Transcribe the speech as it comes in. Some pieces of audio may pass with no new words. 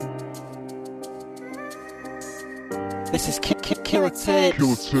This is Killer Tapes.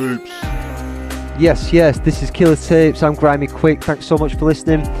 Killer Tapes. Yes, this is Killer Tapes. I'm Grimy Quick. Thanks so much for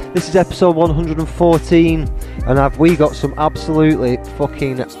listening. This is episode 114, and we got some absolutely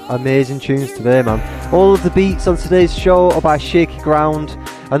fucking amazing tunes today, man. All of the beats on today's show are by Shaky Ground,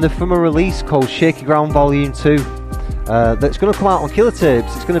 and they're from a release called Shaky Ground Volume 2. That's going to come out on Killer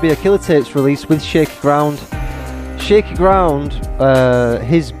Tapes. It's going to be a Killer Tapes release with Shaky Ground. Shaky Ground,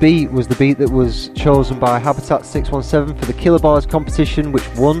 his beat was the beat that was chosen by Habitat 617 for the Killer Boys competition, which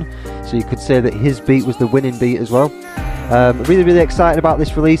won. So you could say that his beat was the winning beat as well. Really excited about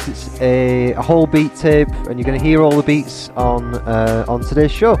this release. It's a whole beat tape, and you're going to hear all the beats on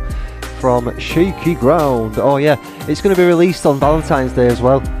today's show from Shaky Ground. Oh yeah, it's going to be released on Valentine's Day as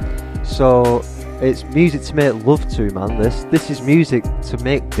well. So it's music to make love to, man. This is music to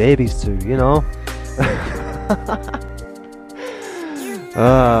make babies to, you know.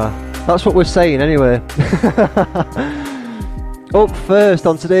 That's what we're saying anyway. Up first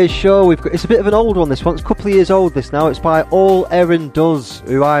on today's show, it's a bit of an old one, this one. It's a couple of years old, this now. It's by All Erin Does,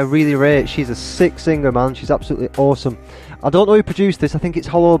 who I really rate. She's a sick singer, man. She's absolutely awesome. I don't know who produced this. I think it's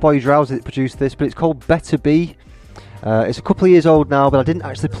Hollow Boy Drowsy that produced this, but it's called Better Be. It's a couple of years old now, but I didn't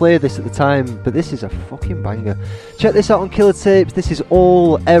actually play this at the time, but this is a fucking banger. Check this out on Killer Tapes. This is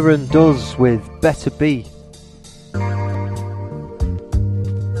All Erin Does with Better Be.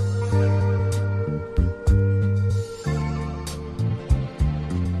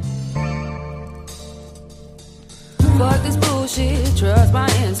 Fuck this bullshit, trust my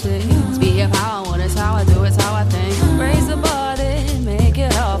instincts. Be how I want, it's how I do, it's how I think. Raise the body, make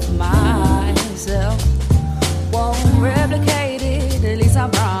it all for myself. Won't replicate it, at least I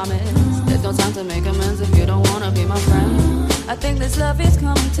promise. There's no time to make amends if you don't wanna be my friend. I think this love is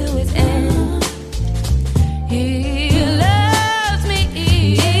coming to its end. He loves me,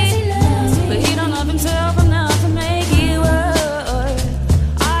 but he don't love himself enough to make it work.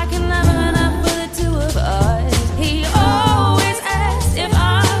 I can love him enough for the two of us. He always asks if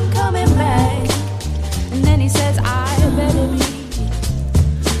I'm coming back, and then he says I better be.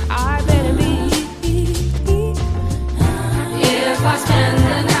 If I spend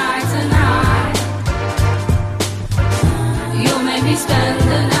the night tonight, you'll make me spend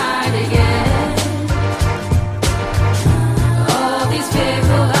the night again. All these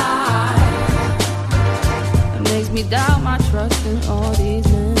faithful lies, it makes me doubt my trust in all these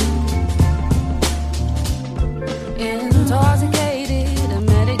men. Intoxicated and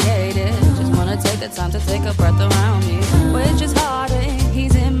medicated, just wanna take the time to take a breath around me, which is harder,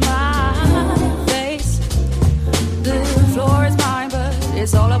 he's in my face. The floor is mine, but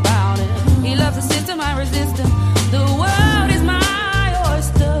it's all about him. He loves the system, I resist him. The world is my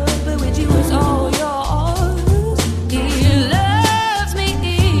oyster, but with you it's all yours. He loves me,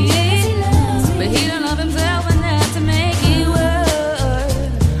 but he don't love himself enough to make it work.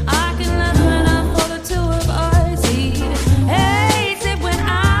 I can love him enough for the two of us. He hates it when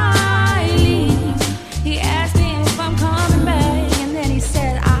I leave. He asked me if I'm coming back, and then he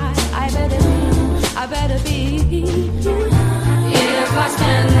said I better be. If I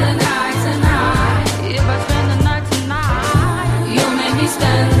spend the night tonight, if I spend the night tonight, you'll make me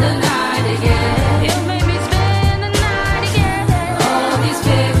spend the night again. You'll make me spend the night again. All these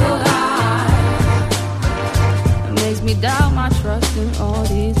faithful lies, it makes me doubt my trust in all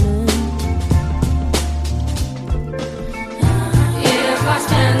these men. If I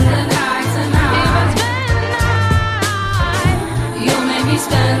spend the night tonight, if I spend the night, you'll make me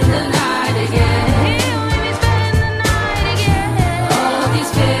spend the night again.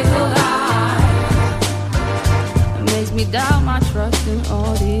 Me doubt my trust in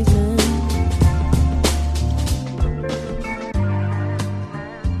all these men.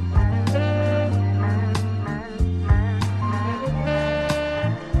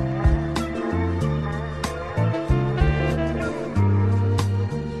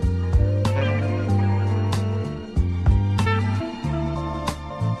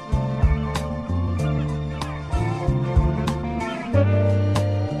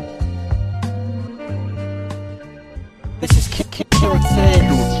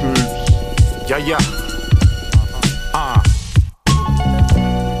 Yeah.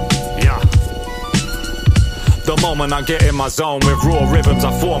 The moment I get in my zone with raw rhythms,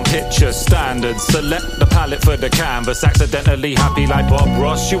 I form pictures, standards. Select the palette for the canvas. Accidentally happy like Bob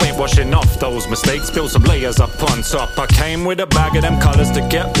Ross. You ain't washing off those mistakes. Build some layers up on top. I came with a bag of them colours to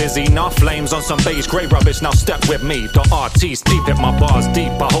get busy. Not flames on some beige grey rubbish. Now step with me. The artiste deep, hit my bars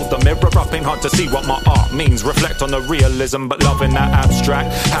deep. I hold the mirror up, ain't hard to see what my art means. Reflect on the realism, but loving that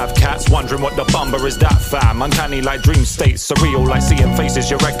abstract. Have cats wondering what the bumper is that fam. Uncanny like dream states, surreal like seeing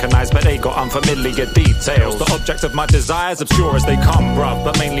faces you recognise, but they got unfamiliar details. The object of my desires, obscure as they come, bruv,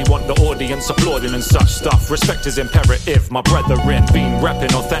 but mainly want the audience applauding and such stuff. Respect is imperative, my brethren. Been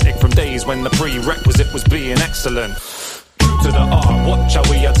repping authentic from days when the prerequisite was being excellent. True to the art, watch how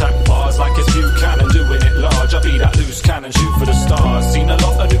we attack bars like it's Buchanan doing it large. I be that loose cannon, shoot for the stars. Seen a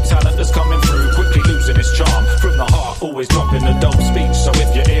lot of new talent that's coming through, quickly losing its charm. From the heart, always dropping the dope speech. So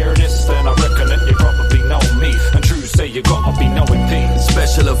if you hear this, then I reckon that you probably know me. And true say you gotta be knowing P.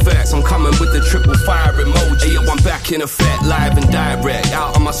 Special effects, I'm coming with the triple fire emoji. Yo, I'm back in effect, live and direct.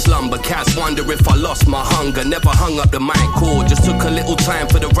 Out of my slumber, cats wonder if I lost my hunger. Never hung up the mic cord, just took a little time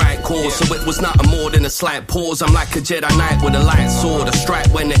for the right cause. So it was nothing more than a slight pause. I'm like a Jedi Knight with a light sword. I strike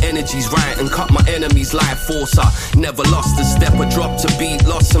when the energy's right and cut my enemy's life force. I never lost a step, I dropped a beat.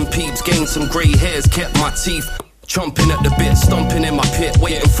 Lost some peeps, gained some grey hairs, kept my teeth. Chomping at the bit, stomping in my pit,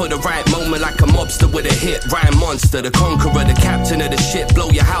 waiting for the right moment like a mobster with a hit. Rhyme monster, the conqueror, the captain of the ship. Blow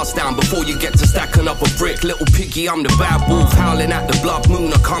your house down before you get to stacking up a brick. Little piggy, I'm the bad wolf, howling at the blood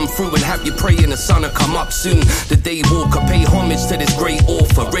moon. I come through and have you praying the sun will come up soon. The day walker, pay homage to this great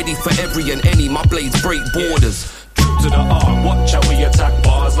author. Ready for every and any, my blades break borders. True to the art, watch how we attack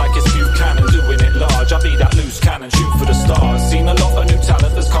bars like it's Buchanan doing it large. I be that loose cannon, shoot for the stars. Seen a lot of new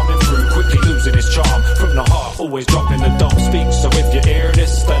talent that's coming through, quickly losing its charm. From the heart, always dropping the don't speak. So if you hear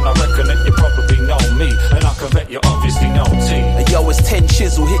this, then I reckon that you probably know me. And I can bet you obviously know T. And yo, it's 10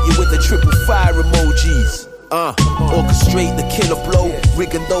 chisel, hit you with the triple fire emojis. Orchestrate the killer blow,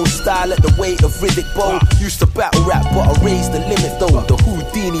 rigging those style at the weight of Riddick Bowe. Used to battle rap, but I raised the limit though. The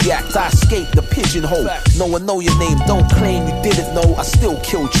Houdini act, I escaped the pigeonhole. No one know your name, don't claim you didn't know. I still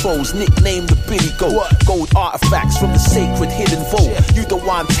kill trolls, nicknamed the Billy Goat. Gold artifacts from the sacred hidden vault. You the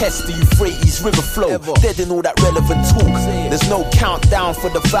one test the Euphrates river flow. Dead in all that relevant talk. There's no countdown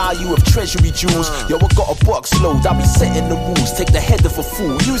for the value of treasury jewels. Yo, I got a box load, I'll be setting the rules. Take the head of a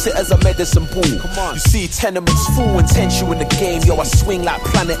fool, use it as a medicine ball. You see tenements full intention in the game. Yo, I swing like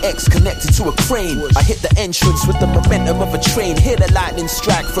Planet X connected to a crane. I hit the entrance with the momentum of a train. Hear the lightning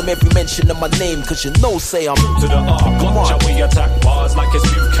strike from every mention of my name. Cause you know, say I'm to the art, watch how we attack bars like it's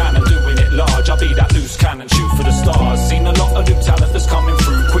Buchanan doing it large. I be that loose cannon, shoot for the stars. Seen a lot of new talent that's coming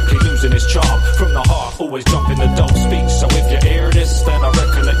through, quickly losing its charm. From the heart, always dropping the don't speak. So if you hear this, then I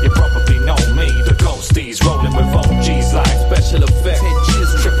reckon that you probably know me. The ghosties rolling with OGs like special effects,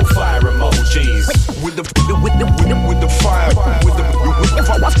 triple fire emojis. With the fire, with the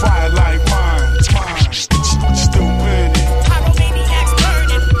fire like mine, still burning. Pyromaniacs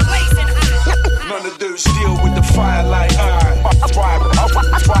burning, blazing hot. None of those still with the fire like fire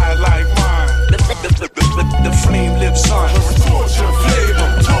like mine. The flame lives on. Torture, flame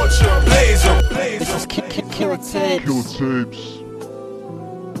 'em, torture, blaze 'em. This is Killer Tapes.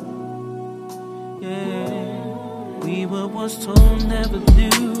 We were once told never do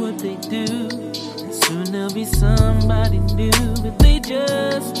what they do. And soon there'll be somebody new, but they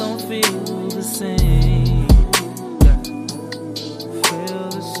just don't feel the same. Feel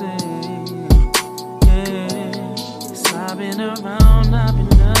the same. Yeah. So I've been around, I've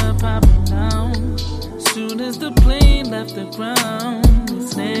been up, I've been down. Soon as the plane left the ground,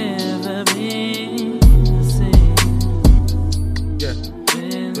 it's never been the same. Yeah.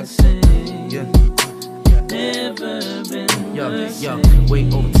 Been the same. Yeah. Never been the Yo, same.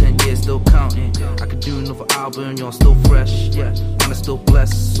 wait over 10 years, still counting. I could do another album, you're still fresh. Yeah, man, I'm still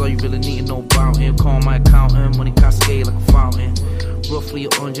blessed. So you really need to know about him. Call my accountant, money cascade like a fountain. Roughly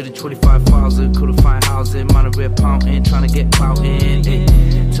 125,000, couldn't find housing. Man, a red pounding, trying to get clouting.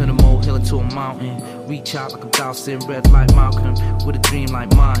 Turn a molehill into a mountain. Reach out like a Dawson, red like Malcolm. With a dream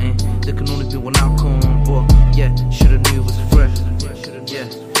like Martin. There can only be one outcome, but yeah, shoulda knew it was fresh. Yeah,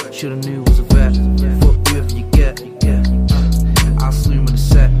 shoulda knew it was a vet. Fuck you if you get. I'll slew him in the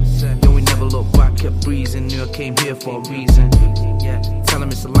set. Yo, we never look back, kept breezing. Knew I came here for a reason. Yeah, tell him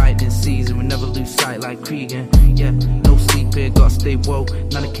it's a lightning season. We never lose sight like Cregan. Yeah, no sleeping, gotta stay woke.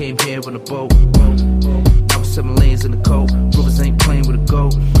 Now they came here on a boat. Now we're 7 lanes in the coat. Brothers ain't playing with a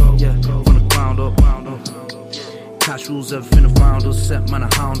goat. Yeah, from the ground up. Cash rules everything around us. Set man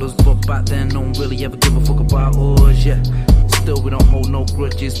a hound us. But back then, no one really ever give a fuck about us. Yeah, still we don't hold no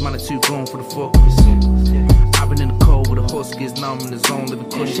grudges. Man are too grown for the focus. I've been in the cold with the huskies. Now I'm in the zone living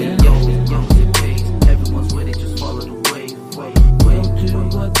cushion. Yo, everyone's with it, just follow the wave.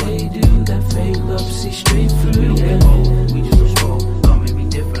 do what they do, that fake love, see straight through. We don't get old, we just a roll. Don't make me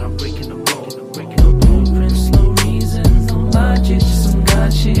different, I'm breaking the mold. No blueprints, no reasons, no logic, just some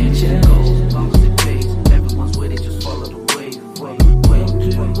God shit, yeah. Long as it pays, everyone's with it, just follow the wave.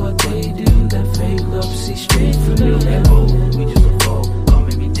 Do what they do, that fake love, see straight through. We don't get old, we just a roll. Don't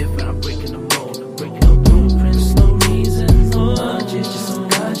make me different, I'm breaking the mold. No blueprints, no reasons, no logic, just some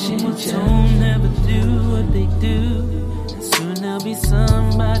God shit, yeah. Don't never do what they do, and soon there'll be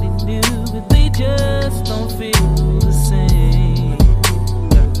somebody new, but they just don't feel the same.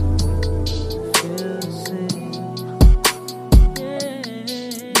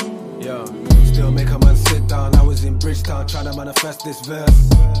 Yo, still make a man sit down. I was in Bridgetown trying to manifest this verse.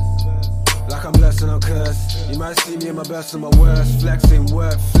 Like I'm blessed and I'm cursed. You might see me in my best and my worst. Flexing,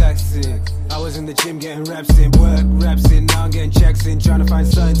 work, flexing. I was in the gym getting reps in, work, reps in. Now I'm getting checks in, trying to find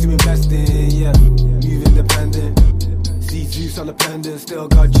something to invest in. Yeah, move independent. See juice on the pendant. Still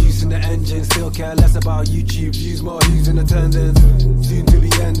got juice in the engine. Still care less about YouTube views, more who's in attendance. Soon to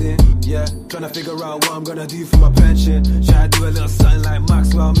be ending. Yeah, trying to figure out what I'm gonna do for my pension. Try to do a little something like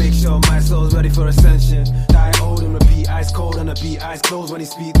Maxwell. Make sure my soul's ready for ascension. Die old and repeat, ice cold on the beat. Eyes closed when he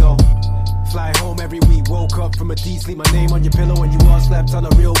speak though. Fly home every week, woke up from a deep sleep. My name on your pillow when you all slept on a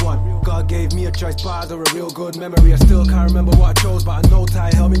real one. God gave me a choice, bars or a real good memory. I still can't remember what I chose, but I know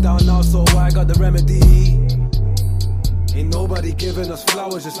Ty held me down now, so I got the remedy. Ain't nobody giving us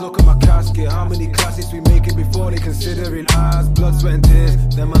flowers, just look at my casket. How many classics we making before they considering ours? Blood, sweat and tears,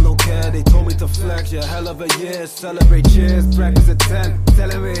 them I don't care. They told me to flex, yeah, hell of a year. Celebrate, cheers, breakfast at 10. Tell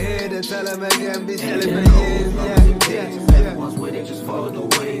them we're here, then tell them again. Be celebrating, yeah. Everyone's with it, just follow the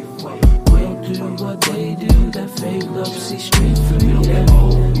wave. Do what they do, that fake love, see straight through. We don't get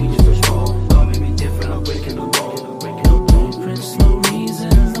old, we just a roll. Don't make me different, I'm breaking the mold. No blueprints, no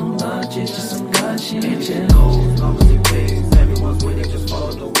reasons, no logic, just some God shit, yeah. Long as it pays, everyone's with it, just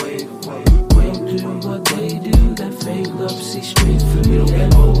follow the wave. Do what they do, that fake love, see straight through. We don't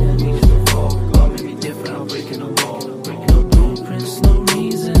get old, we just a roll. Don't make me different, I'm breaking the mold. No blueprints, no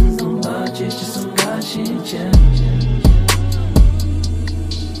reasons, no logic, just some God shit, yeah.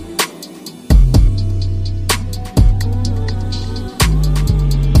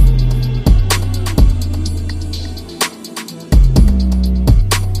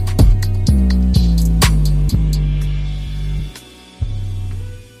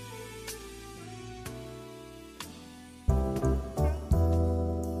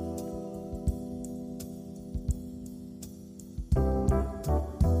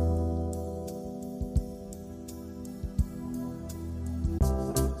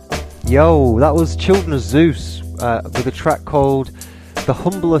 Yo, that was Children of Zeus with a track called The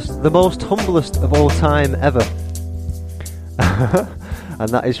Most Humblest of All Time Ever. And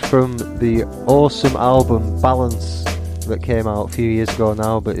that is from the awesome album Balance that came out a few years ago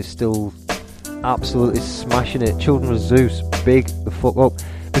now, but is still absolutely smashing it. Children of Zeus, big the fuck up.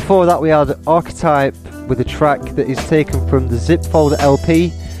 Before that we had Archetype with a track that is taken from the Zip Folder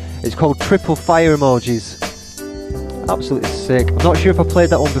LP. It's called Triple Fire Emojis. Absolutely sick. I'm not sure if I played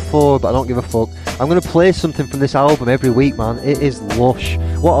that one before, but I don't give a fuck. I'm going to play something from this album every week, man. It is lush.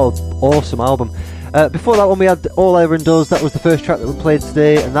 What an awesome album. Before that one we had All Aaron Does. That was the first track that we played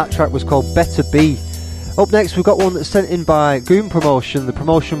today, and that track was called Better Be. Up next we've got one that's sent in by Goon Promotion, the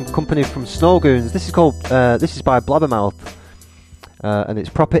promotion company from Snow Goons. This is by Blabbermouth, and it's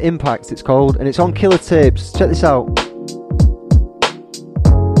Proper Impact it's called, and it's on Killer Tapes. Check this out.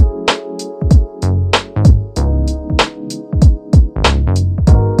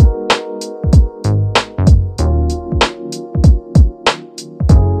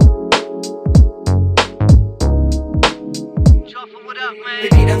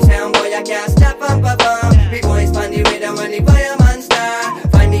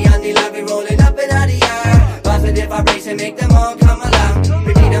 Make them all come along.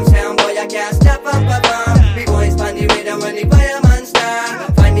 Repeat them sound, boy, I can't stop up, up, up. Big boys find the rhythm when the fireman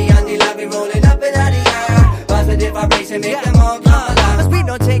start. Find me on the lobby rolling up in the air. Buzz with the vibration, make them all come along. Cause we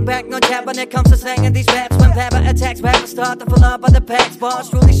don't take back no jab when it comes to slanging these raps. When Pepper attacks, rappers start to fill up by the packs. Bars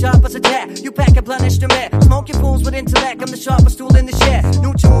truly sharp as a tat. You pack a blunt instrument. Smoke your fools with intellect. I'm the sharpest tool in the shed.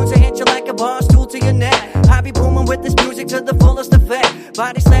 New tunes, I hit you like a bar stool to your neck. I be booming with this music to the fullest effect.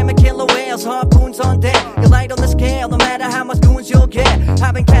 Body slamming killer whales, harpoons on deck. You're light on the scale, no matter how much goons you'll get.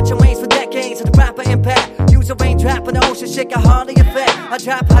 I've been catching waves for decades with the proper impact. Use a raindrop in the ocean, shit got hardly effect. I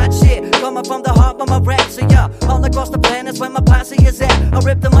drop hot shit, coming from the heart of my rap. So yeah, all across the planet's where my posse is at. I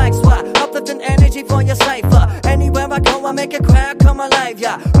rip the mic swat, uplifting energy for your cipher. Anywhere I go, I make a crowd come alive,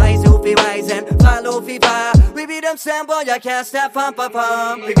 yeah. Rise, Oofy, rise and follow, Viva. We beat them sound, boy, I can't stop, pump, pump,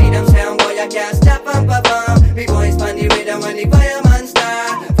 pump. We beat them sound, boy, I can't stop, pump, pump, pump. We boys find the rhythm when the fireman starts.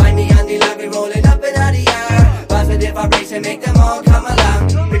 Positive vibration, make them all come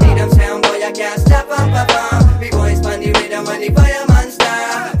along. We beat them sound, boy, I can't stop, We boys on the rhythm when the fireman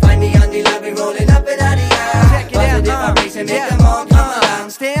star. Find me on the lobby, rolling up in the air. Positive vibration, make them all come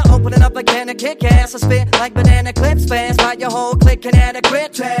along. Still opening up again to kick ass. I spit like banana clips fast. While your whole clique can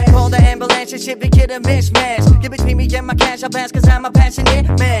adequate. Call the ambulance, and shit be kid a mishmash. Get between me and my cash, I pass cause I'm a passionate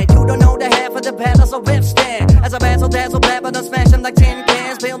man. You don't know the half of the battles I withstand. As I battle, dazzle, blabber, don't smash them like tin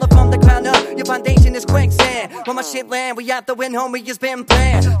cans. Build up from the ground up, your foundation is quicksand. When my shit land, we out the win, homie, it's been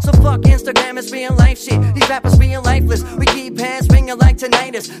planned. So fuck Instagram, it's real life shit. These rappers real lifeless. We keep hands ringing like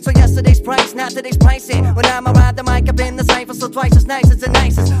tinnitus. So yesterday's price, not today's pricing. When I'm around the mic, up in the cypher, so twice as nice as the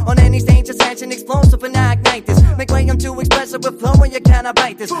nicest. On any stage, it's action explosive and I ignite this. Make way, I'm too expressive with flow when you cannot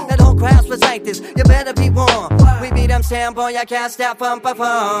bite this. That whole crowd's recite this, you better be warned. We beat them sound, boy, I can't stop,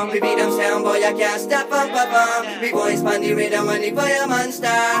 perform. We beat them sound, boy, I can't stop, perform. We boys on the rhythm when the fireman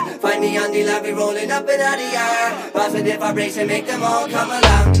star. Find me on the lobby, rolling up in the air. Positive vibration, make them all come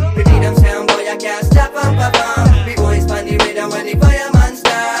along. We beat them sound, boy, I can't stop, perform. We boys on the rhythm when the fireman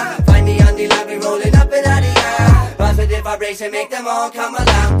star. Find me on the lobby, rolling up in the air. Positive vibration, make them all come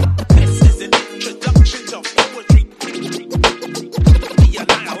along. This is an introduction to poetry. The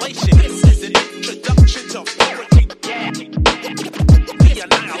annihilation. This is an introduction to poetry. The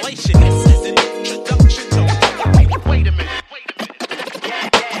annihilation. This is an introduction to poetry. Wait a minute.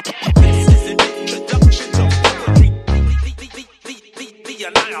 This is an introduction to poetry. The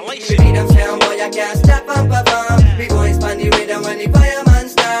annihilation. We beat them sound, boy, I can't stop, We boys on the rhythm when the fireman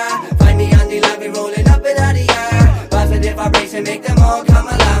star. Find me on the lobby, rolling up in the air. Positive vibration, make them all come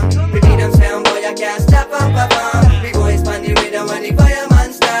along. We beat them sound, boy, I can't stop, We boys on the rhythm when the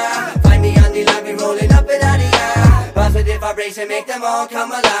fireman star. Find me on the lobby, rolling up in the air. Positive vibration, make them all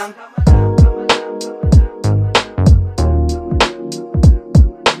come along.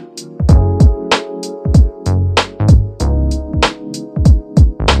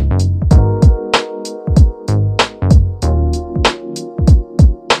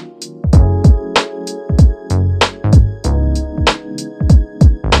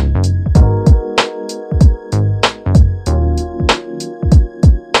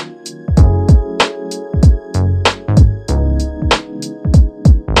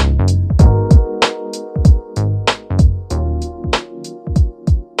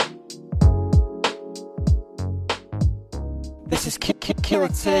 This is Killer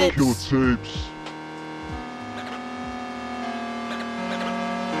Tapes. Killer Tapes.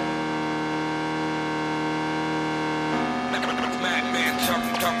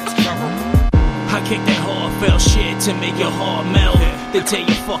 I kick that heartfelt shit to make your heart melt. They tear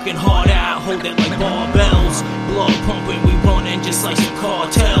your fucking heart out, hold it like barbells. Blood pumping, we running just like some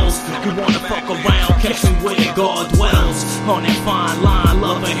cartels. You wanna fuck around, catch me where the God dwells. On that fine line,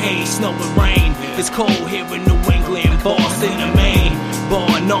 love and hate, snow and rain. It's cold here in New England, Boston and Maine.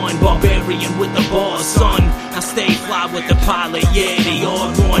 Bar none, barbarian with the bars, son. I stay fly with the pilot, yeah, they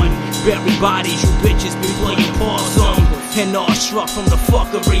all one. Bury bodies, you bitches be playing possum. And all struck from the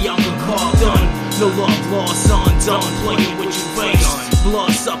fuckery, I'm done. No love lost, undone, playing with your face.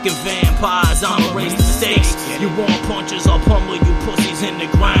 Blood sucking vampires, I'ma raise the stakes. You want punches, I'll pummel you pussies in the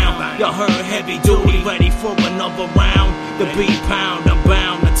ground. Y'all heard heavy duty, ready for another round. The beat pound, I'm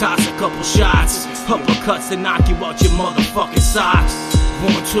bound to toss a couple shots. Uppercuts to knock you out your motherfucking socks.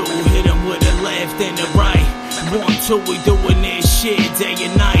 1, 2, hit him with the left and the right. 1, 2, we doing this shit day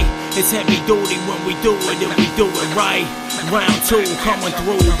and night. It's heavy duty when we do it and we do it right. Round 2 coming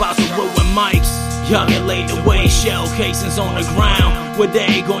through, about to ruin mics. Y'all get laid away, shell casings on the ground. With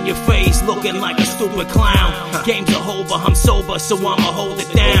egg on your face, looking like a stupid clown. Game's a over, I'm sober, so I'ma hold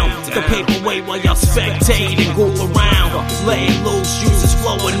it down. The paperweight while y'all spectate and go around. Laying loose, juices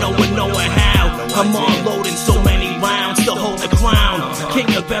flowing, no one knowing how. I'm unloading so many rounds to hold the crown.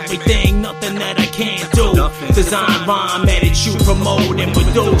 King of everything, nothing that I can't do. Design, rhyme, edit, shoot, promote, and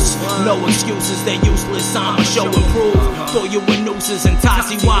reduce. No excuses, they're useless, I'ma show and prove. Throw you in nooses and toss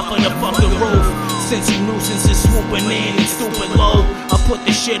you off on the fucking roof. Since you nuisances swooping in and stupid low, I put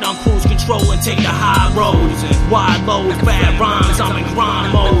this shit on cruise control and take the high road. Wide load, bad rhymes, I'm in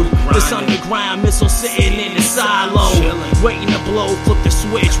grind mode. This underground missile sitting in the silo, waiting to blow, flip the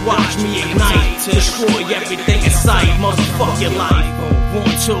switch, watch me ignite. Destroy everything in sight, motherfuck your life. 1,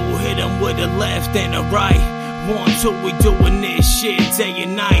 2, hit him with the left and the right. 1, 2, we doing this shit day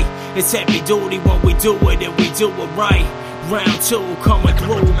and night. It's heavy duty when we do it and we do it right. Round 2 coming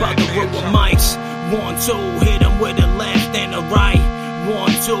through, about to ruin mics. 1, 2, hit him with the left and the right.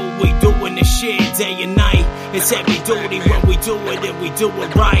 1, 2, we doing this shit day and night. It's heavy duty when we do it and we do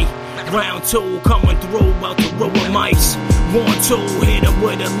it right. Round 2 coming through, about to ruin mics. 1, 2, hit him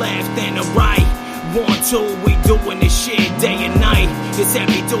with the left and the right. 1, 2, we doing this shit day and night. It's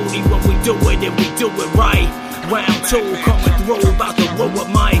heavy duty when we do it and we do it right. Round 2, coming through, about to roll with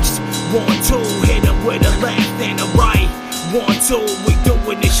mics. 1, 2, hit 'em with a left and a right. 1, 2, we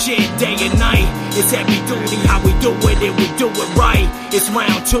doing this shit day and night. It's heavy duty how we do it and we do it right. It's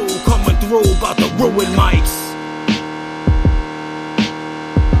round 2, coming through, about to ruin mics.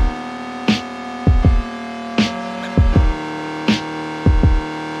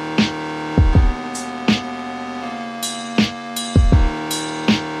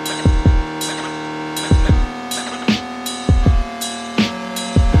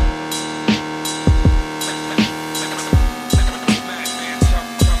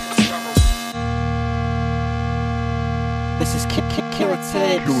 This is Killer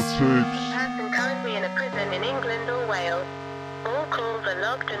Tapes. Person currently in a prison in England or Wales. All calls are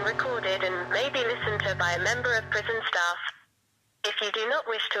logged and recorded and may be listened to by a member of prison staff. If you do not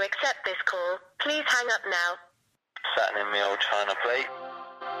wish to accept this call, please hang up now. Sat in my old China plate.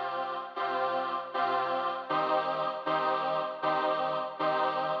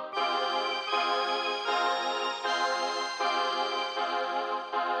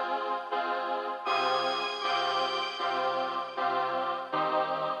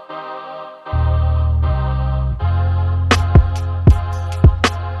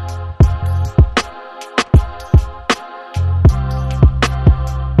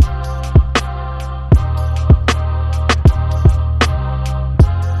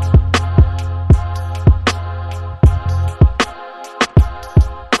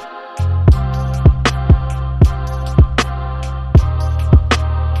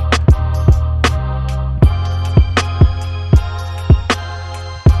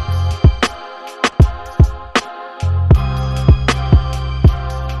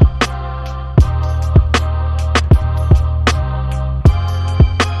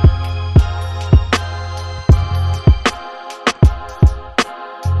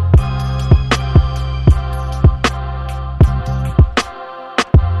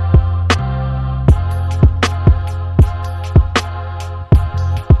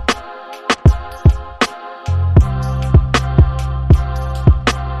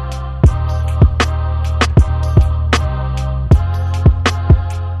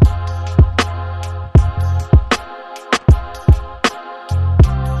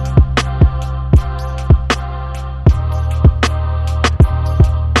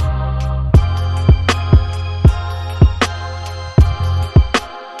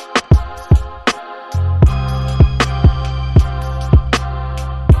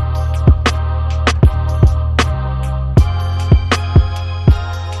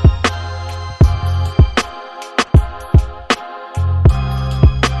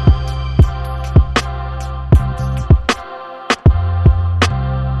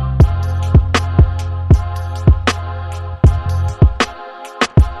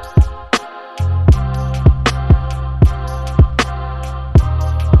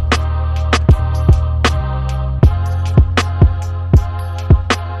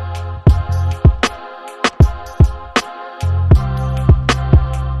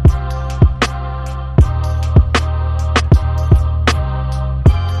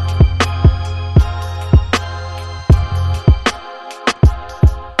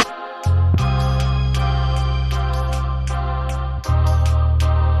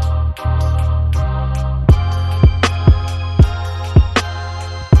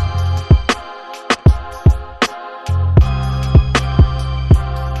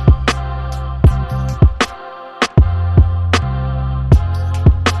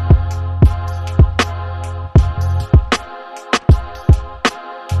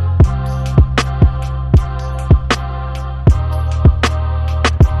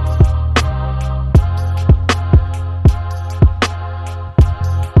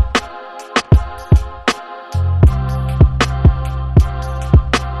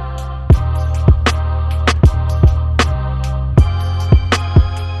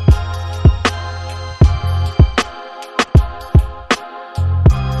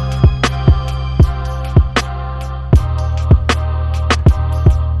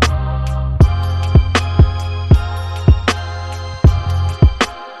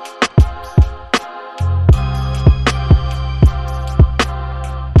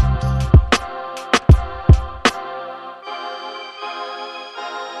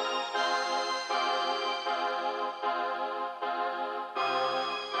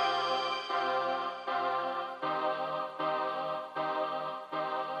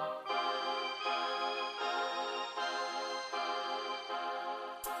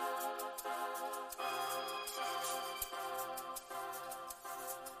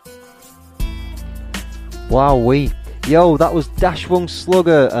 Wowee. Yo, that was Dashwung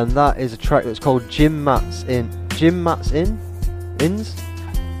Slugger, and that is a track that's called Gym Mats In. Gym Mats In? Ins?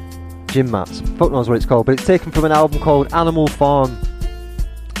 Gym Mats. Fuck knows what it's called, but it's taken from an album called Animal Farm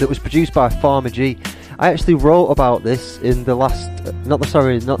that was produced by Farmer G. I actually wrote about this in the last, not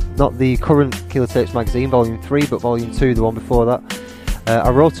the current Killer Tapes magazine, volume 3, but volume 2, the one before that. I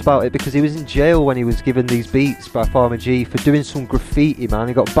wrote about it because he was in jail when he was given these beats by Farmer G for doing some graffiti, man.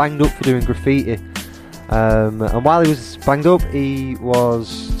 He got banged up for doing graffiti. And while he was banged up, he was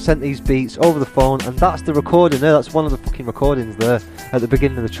sent these beats over the phone, and that's the recording there. That's one of the fucking recordings there at the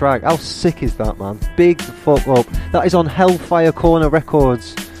beginning of the track. How sick is that, man? Big the fuck up. That is on Hellfire Corner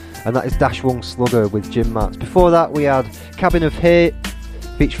Records, and that is Dashwung Slugger with Gym Mats. Before that, we had Cabin of Hate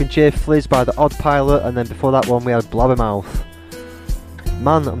featuring Jay Fliz by The Odd Pilot, and then before that one, we had Blabbermouth.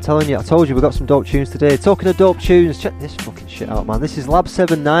 Man, I'm telling you, I told you we got some dope tunes today. Talking of dope tunes, check this fucking shit out, man. This is Lab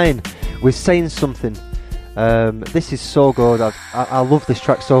 79 with Saying Something. This is so good. I love this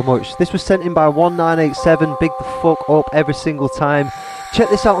track so much. This was sent in by 1987. Big the fuck up every single time. Check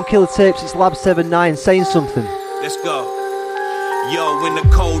this out on Killer Tapes. It's Lab 79 Saying Something. Let's go. Yo, in the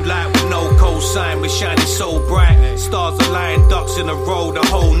cold light with no cold sign, we're shining so bright. Stars align, ducks in a row, the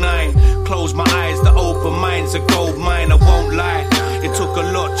whole nine. Close my eyes, the open mind's a gold mine, I won't lie. It took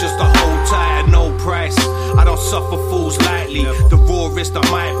a lot just to hold tight at no price. I don't suffer fools lightly. The rawest I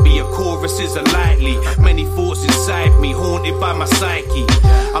might be, a chorus isn't likely. Many thoughts inside me, haunted by my psyche.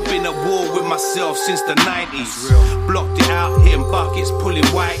 I've been at war with myself since the 90s. Blocked it out, hitting buckets, pulling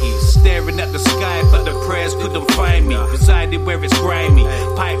whiteys. Staring at the sky, but the prayers couldn't find me. Resided where it's grimy,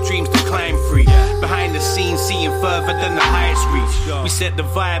 pipe dreams to climb free. Behind the scenes, seeing further than the heights reach. We set the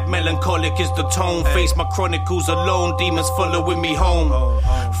vibe, melancholic is the tone. Face my chronicles alone, demons following me home.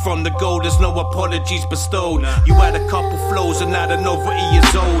 From the goal, there's no apologies bestowed. You had a couple flows and now the novelty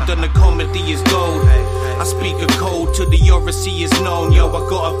is old and the comedy is gold. I speak a code till the oracy is known. Yo, I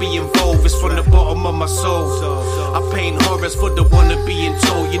gotta be involved, it's from the bottom of my soul. I paint horrors for the one of being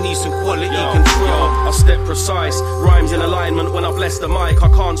told. You need some quality control. I step precise, rhymes in alignment when I bless the mic. I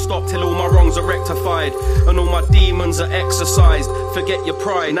can't stop till all my wrongs are rectified and all my demons are exercised. Forget your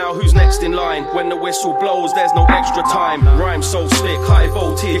pride, now who's next in line? When the whistle blows, there's no extra time. Rhyme so slick, high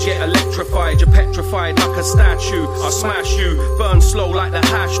voltage, get electrified. You're petrified like a statue. I smash you, burn slow like the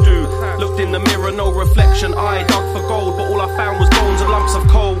hash do. Looked in the mirror, no reflection. I dug for gold, but all I found was bones and lumps of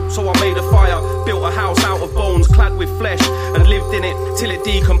coal. So I made a fire, built a house out of bones, clad with flesh, and lived in it till it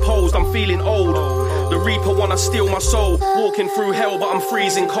decomposed. I'm feeling old. The Reaper wanna steal my soul. Walking through hell, but I'm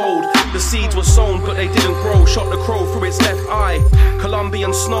freezing cold. The seeds were sown, but they didn't grow. Shot the crow through its left eye.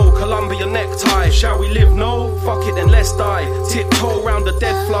 Colombian snow, Colombian necktie. Shall we live? No. Fuck it, then let's die. Tiptoe round the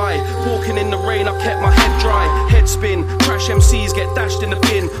dead fly. Walking in the rain, I kept my head dry. Head spin, trash MCs get dashed in the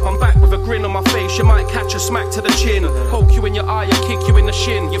bin. I'm back with a grin on my face. You might catch a smack to the chin. Poke you in your eye, I kick you in the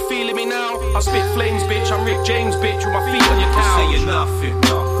shin. You feeling me now? I spit flames, bitch. I'm Rick James, bitch, with my feet on your couch. Saying nothing.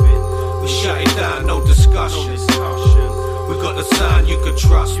 We shut it down, no discussion. We got the sign you can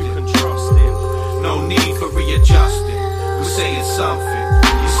trust in. No need for readjusting. We're saying something,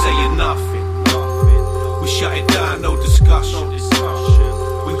 you're saying nothing. We shut it down, no discussion.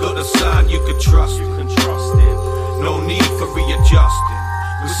 We got the sign you can trust in. No need for readjusting.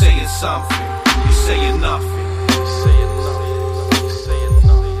 We're saying something, you're saying nothing.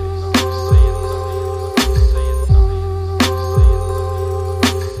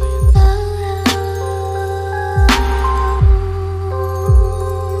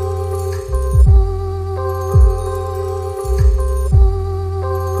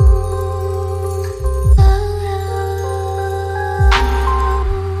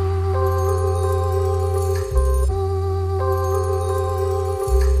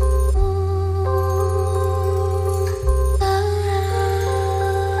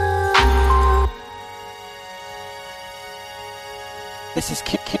 This is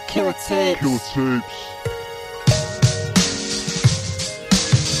Killer Tapes. Killer Tapes.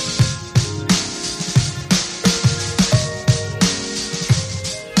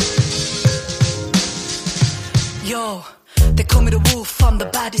 Yo, they call me the wolf, I'm the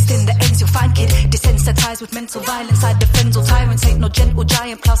baddest in the ends you'll find, kid. Desensitized with mental violence, I defend all tyrants, ain't no gentle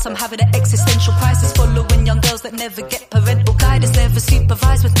giant. Plus I'm having an existential crisis, following young girls that never get parental guidance. Never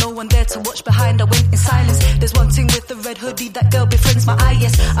supervised with no one there to watch behind, I went in silence. There's one thing with the red hoodie, that girl befriends my eye,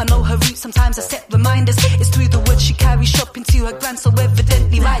 yes. I know her roots, sometimes I set reminders. It's through the woods she carries shopping to her grand, so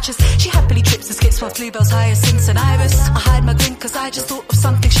evidently righteous. She happily trips and skips for bluebells, hyacinths and iris. I hide my grin cause I just thought of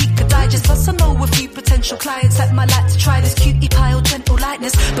something she could digest. Plus I know a few potential clients that might like to try this cutie pie or gentle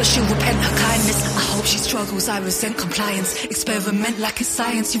lightness, but she'll repent her kindness. I hold hope she struggles, I resent compliance. Experiment like it's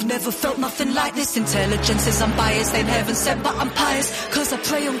science. You've never felt nothing like this. Intelligence is unbiased, ain't heaven sent, but I'm pious. Cause I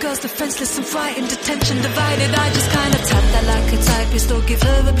prey on girls defenseless and frightened, detention divided. I just kinda tap that like a typist, or give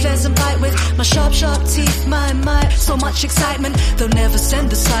her a pleasant bite with my sharp, sharp teeth. My, so much excitement. They'll never send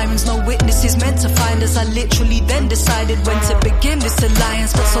the sirens, no witnesses meant to find us. I literally then decided when to begin this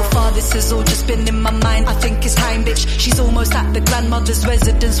alliance. But so far this has all just been in my mind. I think it's time, bitch. She's almost at the grandmother's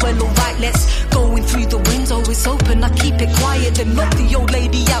residence. Well, alright, let's go in through the window. It's open, I keep it quiet. Then knock the old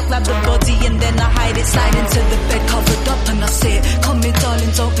lady out, grab the body, and then I hide it. Slide into the bed, covered up, and I say it. Come here,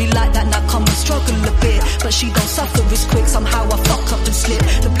 darling, don't be like that. Now come and struggle a bit. But she don't suffer as quick. Somehow I fuck up and slip.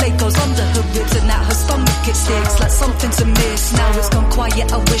 The blade goes under her ribs, and at her stomach it sticks like something's amiss. Now it's gone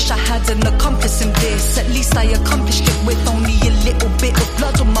quiet. I wish I had an accomplice in this. At least I accomplished it with only a little bit of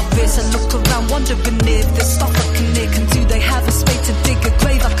blood on my wrist. I look around wondering if there's stuff I can nick. And do they have a spade to dig a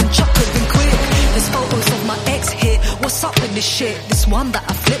grave I can chuck her in quick? There's photos of my ex here. What's up with this shit? This one that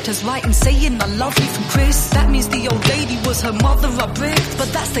I flipped has writing saying I love you from Chris. That means the old lady was her mother, I bricked.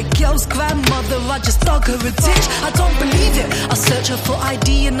 But that's the girl's grandmother. I just dug her a ditch. I don't believe it. I search her for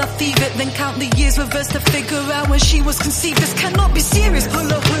ID and I thieve it. Then count the years reverse to figure out when she was conceived. This cannot be serious. Pull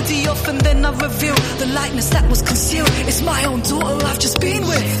her hoodie off and then I reveal the likeness that was concealed. It's my own daughter I've just been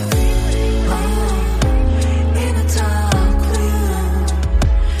with. In a dark room,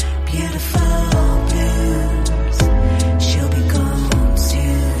 beautiful blues. She'll be gone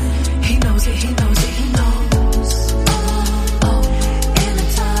soon. He knows it, he knows it, he knows. In a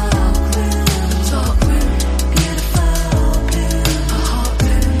dark room, beautiful blues. A hot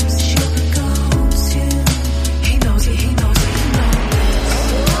blues. She'll be gone soon. He knows it, he knows it, he knows.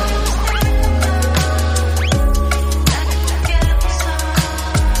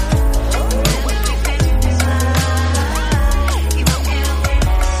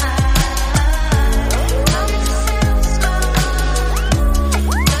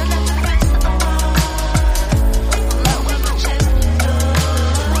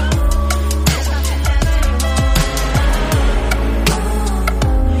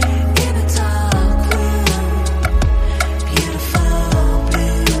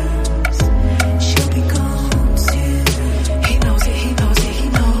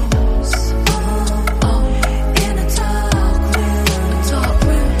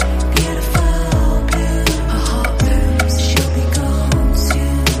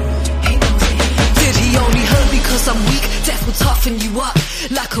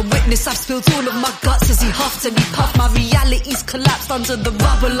 I've spilled all of my guts as he huffed and he puffed. My reality's collapsed under the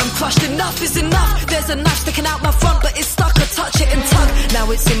rubble. I'm crushed. Enough is enough. There's a knife sticking out my front, but it's stuck. I touch it and tug. Now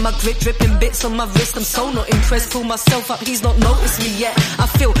it's in my grip, dripping bits on my wrist. I'm so not impressed. Pull myself up, he's not noticed me yet. I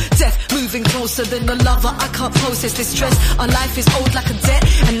feel death moving closer than a lover. I can't process this stress. Our life is old like a debt,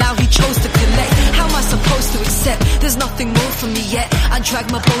 and now he chose to collect. How am I supposed to accept? There's nothing more for me yet. I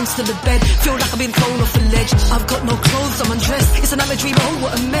drag my bones to the bed, feel like I've been thrown off a ledge. I've got no clothes, I'm undressed. It's another dream, oh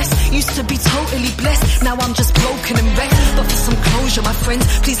what a mess. Used to be totally blessed, now I'm just broken and wrecked. But for some closure, my friends,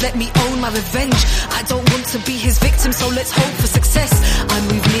 please let me own my revenge. I don't want to be his victim, so let's hope for success. I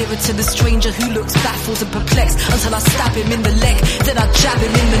move nearer to the stranger who looks baffled and perplexed, until I stab him in the leg, then I jab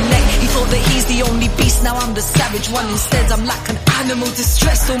him in the neck. He thought that he's the only beast, now I'm the savage one. Instead I'm like an animal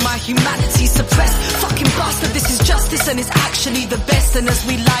distressed, all my humanity suppressed. Fucking bastard, this is justice and it's actually the best. And as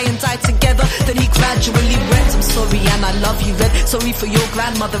we lie and die together, then he gradually wept. I'm sorry and I love you, Red. Sorry for your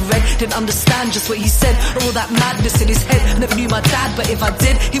grandmother, Red. Didn't understand just what he said, or all that madness in his head. Never knew my dad, but if I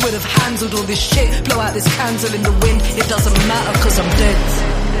did, he would have handled all this shit. Blow out this candle in the wind, it doesn't matter cause I'm dead.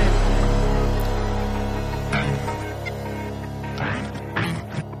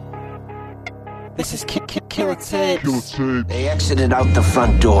 This is Killer Tape. They exited out the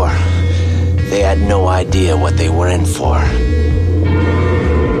front door. They had no idea what they were in for.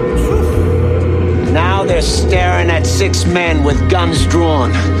 Now they're staring at 6 men with guns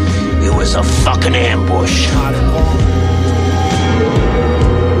drawn. It was a fucking ambush.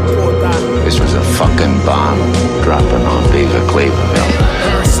 This was a fucking bomb dropping on Beaver Cleaverville.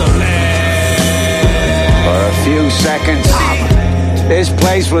 For a few seconds, this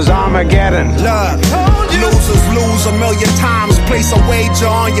place was Armageddon. Look, losers lose a million times. Place a wager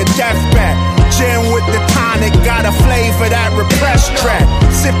on your deathbed. Gin with the tonic, got a flavor that repressed dread.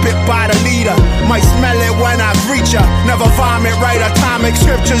 Sip it by the liter, might smell it when I reach ya. Never vomit, write atomic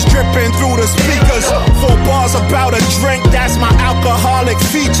scriptures dripping through the speakers. 4 bars about a drink, that's my alcoholic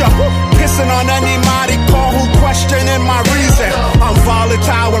feature. Kissing on any Mardi Gras who questioning my reason. I'm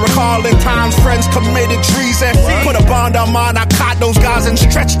volatile, we're recalling times friends committed treason. Put a bond on mine, I caught those guys and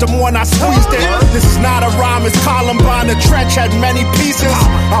stretched them when I squeezed it. This is not a rhyme, it's Columbine. The trench had many pieces.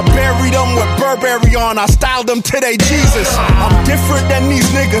 I buried them with Burberry on, I styled them to they Jesus. I'm different than these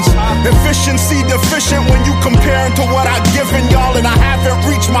niggas. Efficiency deficient when you comparing to what I've given y'all, and I haven't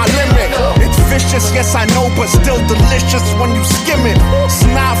reached my limit. It's vicious, yes I know, but still delicious when you skim it. It's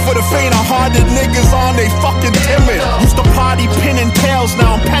not for the faint-hearted niggas on they fucking timid. Used to party pinning tails,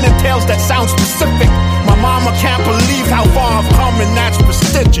 now I'm penning tails that sound specific. My mama can't believe how far I've come, and that's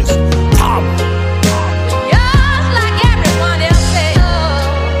prestigious. Tom.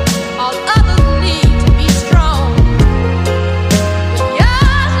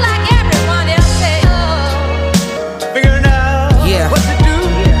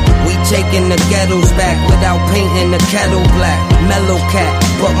 Taking the ghettos back without painting the kettle black. Mellow cat,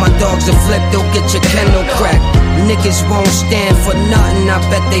 but my dogs are flip, they'll get your kennel cracked. Niggas won't stand for nothing, I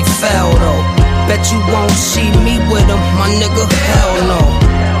bet they fell though. Bet you won't see me with them, my nigga, hell no.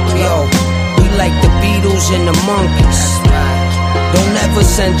 Yo, we like the Beatles and the Monkees. Don't ever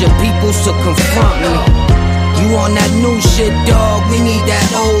send your peoples to confront me. You on that new shit, dog, we need that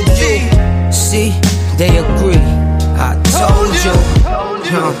old you. See, they agree, I told you.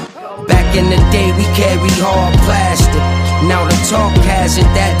 Back in the day we carried hard plastic. Now the talk has it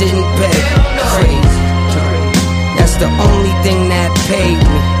that didn't pay. Crazy. That's the only thing that paid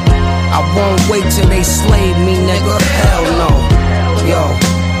me. I won't wait till they slave me, nigga. Hell no. Yo,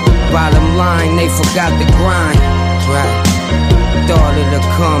 bottom line, they forgot the grind. Right. Thought it'd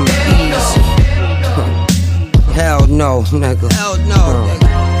come easy. Hell no, nigga. Hell no, nigga.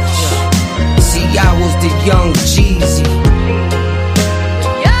 See, I was the young Jeezy.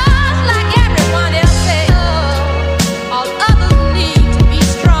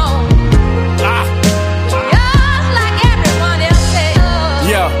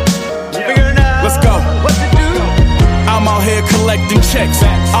 Collecting checks.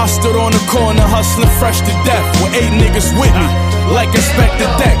 I stood on the corner hustling fresh to death with 8 niggas with me, like Inspector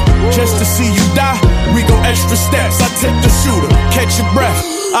Deck. Just to see you die, we go extra steps. I tip the shooter, catch your breath.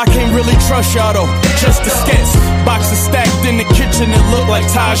 I can't really trust y'all though, just a sketch. Boxes stacked in the kitchen, it looked like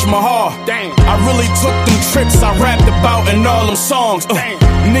Taj Mahal. Damn. I really took them trips I rapped about in all them songs.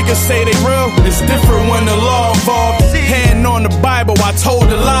 Niggas say they real, it's different when the law involved. Hand on the Bible, I told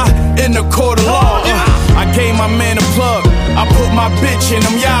a lie in the court of law. I gave my man a plug, I put my bitch in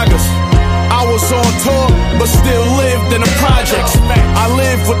them Yagas. I was on tour, but still lived in the projects. I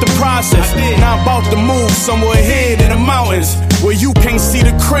lived with the process. Now I'm about to move somewhere here in the mountains, where you can't see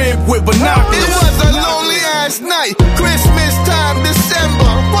the crib with binoculars. It was a lonely ass night, Christmas time,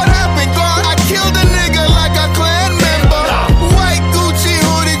 December. What happened, God? I killed a nigga like a clan member. White Gucci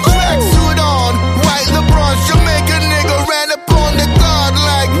hoodie, tracksuit on. White LeBron, Jamaica nigga ran up on the guard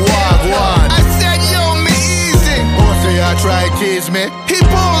like what? I said, yo, me easy. Oh, say I try kiss me. He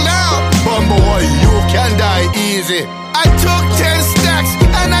pulled out. Bumbo, you can die easy. I took 10 stacks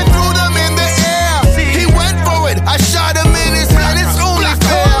and I threw them in the air. He went for it, I shot him in his head, it's only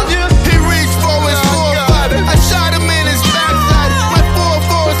fair. He reached for his 4-5, I shot him in his backside. My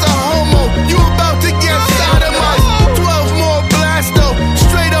 4-4 is a homo, you about to get sodomized. 12 more blast though,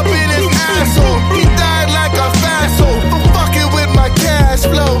 straight up in his asshole. He died like a fasshole for fucking with my cash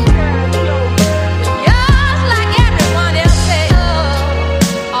flow.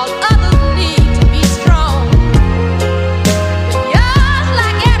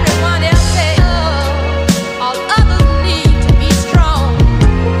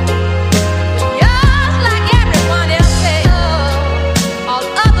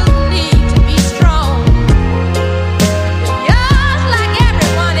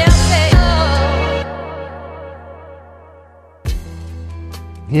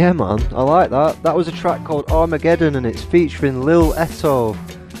 Yeah, man, I like that. That was a track called Armageddon, and it's featuring Lil Eto,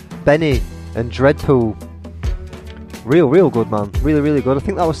 Benny, and Dreadpool. Real good, man. Really good. I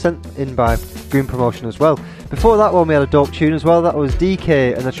think that was sent in by Green Promotion as well. Before that one, we had a dope tune as well. That was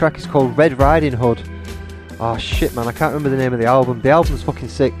DK, and the track is called Red Riding Hood. Oh shit, man, I can't remember the name of the album. The album's fucking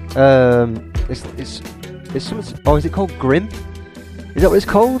sick. It's something. Oh, is it called Grim? Is that what it's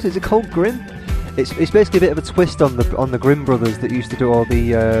called? Is it called Grim? It's basically a bit of a twist on the Grimm brothers that used to do all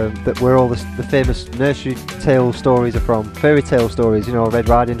the where all the famous nursery tale stories are from, fairy tale stories, you know, Red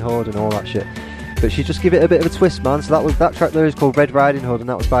Riding Hood and all that shit. But she just give it a bit of a twist, man. So that track there is called Red Riding Hood, and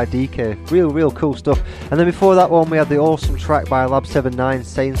that was by DK. Real cool stuff. And then before that one, we had the awesome track by Lab 79,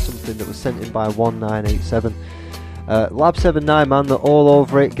 Saying Something, that was sent in by 1987. Lab 79, man, they're all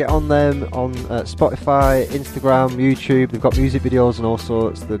over it. Get on them on Spotify, Instagram, YouTube. They've got music videos and all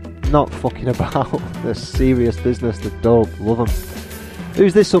sorts. They're not fucking about. They're serious business. They're dope. Love them.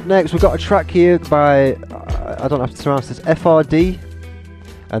 Who's this up next? We've got a track here by, I don't have to pronounce this, FRD,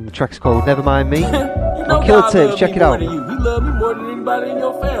 and the track's called Never Mind Me. On Killer Tapes, check it out. You love me more than anybody in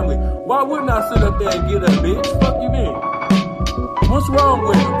your family. Why wouldn't I sit up there and get that bitch? Fuck you mean? What's wrong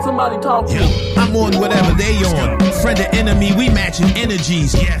with him? Somebody talk to him. I'm on whatever they on. Friend or enemy, we matching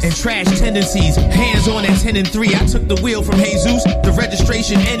energies and trash tendencies. Hands on at 10 and 3. I took the wheel from Jesus, the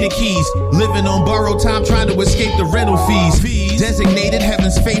registration and the keys. Living on borrowed time, trying to escape the rental fees. Designated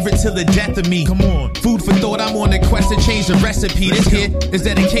heaven's favorite till the death of me. Come on. Food for thought, I'm on a quest to change the recipe. This here is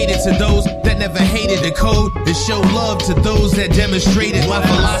dedicated to those that never hated the code. To show love to those that demonstrated my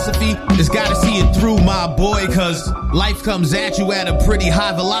philosophy. Is gotta see it through, my boy, cause life comes at you at a pretty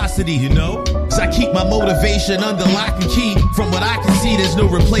high velocity, you know? So I keep my motivation under lock and key. From what I can see, there's no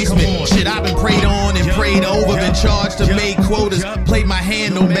replacement. Shit, I've been prayed on and prayed over. Been charged to make quotas. Played my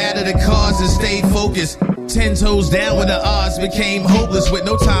hand no matter the cause and stayed focused. 10 toes down when the odds became hopeless. With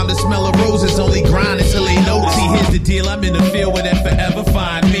no time to smell of roses, only grinding till they know. See, here's the deal, I'm in the field where they forever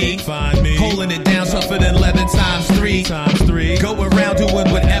find me. Holding it down tougher than leather times 3. Going around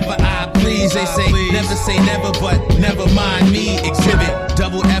doing whatever I please. They say never, but never mind me. Exhibit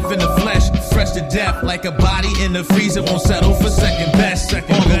double F in the flesh, fresh to death. Like a body in the freezer, won't settle for second best. All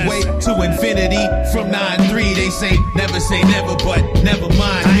the way to infinity from 9-3. They say never, but never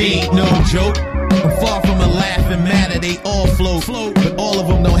mind me. No joke. I'm far from a laughing matter, they all float. But all of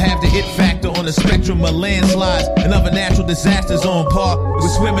them don't have the it factor on the spectrum of landslides and other natural disasters on par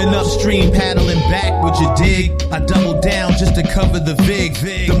with swimming upstream, paddling back, would you dig? I double down just to cover the vig.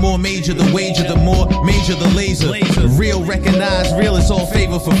 The more major the wager, the more major the laser. Real recognize real, it's all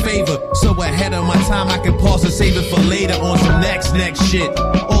favor for favor. So ahead of my time, I can pause and save it for later on some next shit.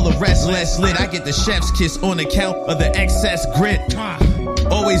 All the rest less lit, I get the chef's kiss on account of the excess grit.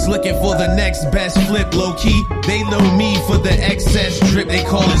 Always looking for the next best flip, low key. They know me for the excess drip, they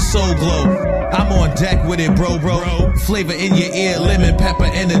call it Soul Glow. I'm on deck with it, bro. Flavor in your ear, lemon pepper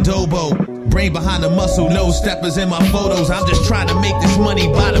and adobo. Brain behind the muscle, no steppers in my photos. I'm just trying to make this money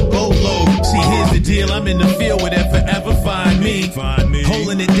by the boatload. See, here's the deal, I'm in the field where they forever find me.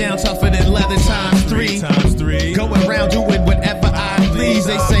 Holding it down tougher than leather times 3. Going around doing whatever I please.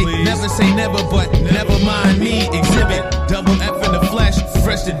 They say never, but never mind me. Exhibit double F in the flesh,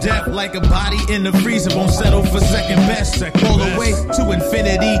 fresh to death like a body in the freezer. Won't settle for second best. All the way to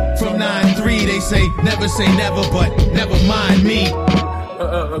infinity from 9-3. They say never, but never mind me.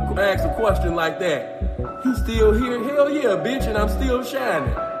 Ask a question like that. You still here? Hell yeah, bitch, and I'm still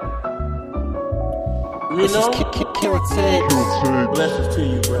shining. You This know? is Killer Tapes. Blessings to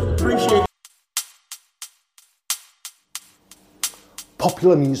you, brother. Appreciate it.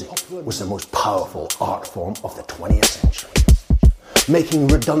 Popular music was the most powerful art form of the 20th century, making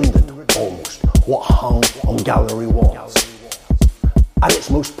redundant almost what hung on gallery walls. At its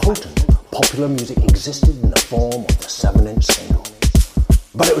most potent, popular music existed in the form of the 7-inch single.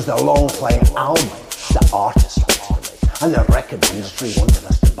 But it was the long-playing album that artists wanted to make, and the record industry wanted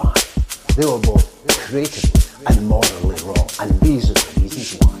us to buy. They were both creatively and morally wrong, and these are the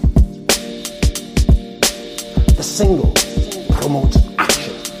reasons why. The single promotes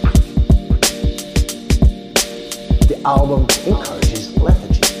action. The album encourages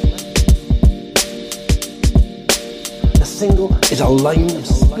lethargy. The single is a line of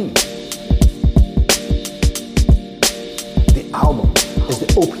speed. The album is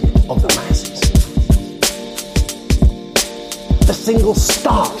the opiate of the masses. The single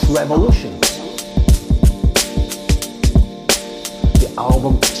starts revolutions. The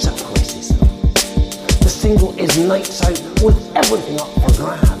album suppresses them. The single is nights out with everything up for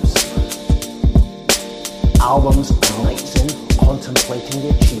grabs. Albums are nights in contemplating the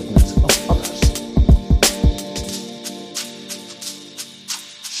achievements of others.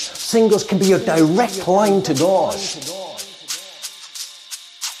 Singles can be your direct line to God.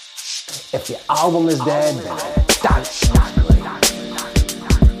 If the album is dead, then dance.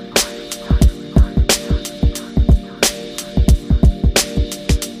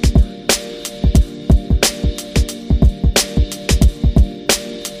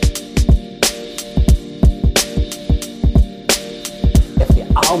 If the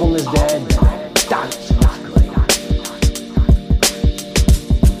album is dead, then dance.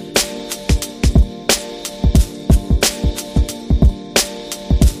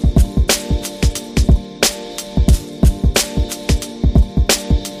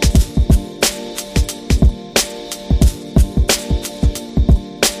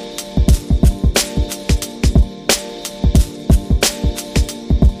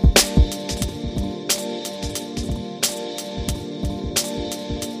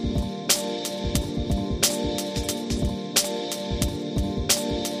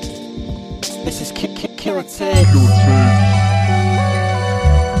 Killer Tapes.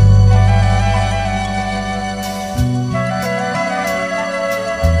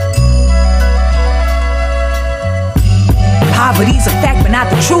 Poverty's a fact, but not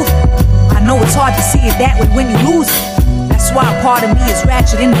the truth. I know it's hard to see it that way when you lose it. That's why a part of me is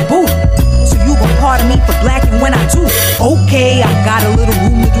ratchet in the booth. So you gon' pardon me for blacking when I do. Okay, I got a little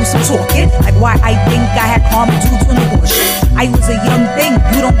room to do some talking. Like why I think I had karma due to an abortion. I was a young thing,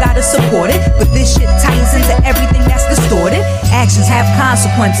 you don't gotta support it. But this shit ties into everything that's distorted. Actions have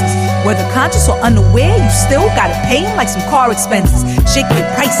consequences. Whether conscious or unaware, you still gotta pay them like some car expenses. Shit get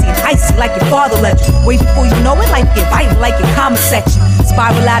pricey and icy like your father left you. Way before you know it, life get vital like your comment section.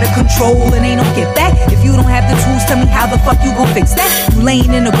 Spiral out of control and ain't no get back. If you don't have the tools, tell me how the fuck you gon' fix that. You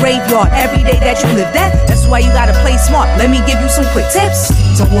laying in a graveyard every day that you live that. That's why you gotta play smart. Let me give you some quick tips.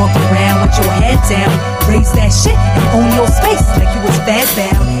 Don't walk around with your head down. Raise that shit and own your space like you was bad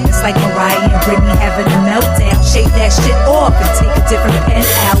bound. It's like Mariah and Britney having a meltdown. Shake that shit off and take a different pen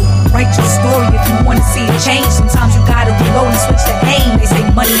out. Write your story if you wanna see it change. Sometimes you gotta reload and switch to aim. They say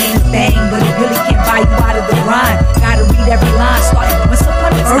money ain't a thing, but it really can't buy you out of the grind. Gotta read every line, starting once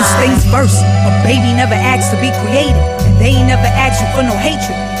upon a time. First things first, a baby never asked to be created, and they ain't never asked you for no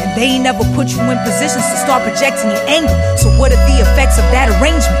hatred. They ain't never put you in positions to start projecting your anger. So what are the effects of that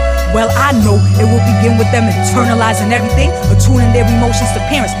arrangement? Well, I know it will begin with them internalizing everything, attuning their emotions to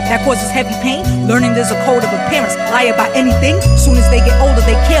parents. That causes heavy pain. Learning there's a code of appearance. Lie about anything. Soon as they get older,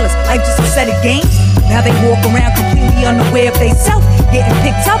 they careless. Life just a set of games. Now they walk around completely unaware of they self, getting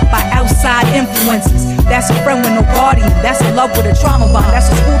picked up by outside influences. That's a friend with no guardian. That's a love with a trauma bond. That's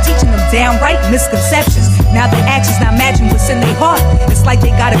a school teaching them downright misconceptions. Now their actions not matching what's in their heart. It's like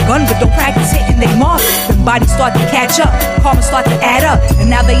they got a gun but don't practice hitting their mark. Then bodies start to catch up, karma start to add up,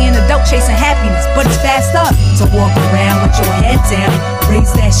 and now they in adult chasing happiness, but it's fast up. To walk around with your head down,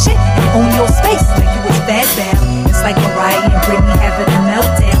 raise that shit and own your space like you was bad bound. It's like Mariah and Britney having a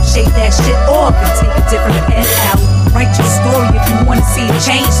meltdown. Shake that shit off and take a different pen out. Write your story if you wanna see it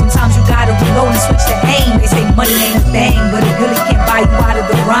change. Sometimes you gotta reload and switch to aim. They say money ain't a thing, but it really can't buy you out of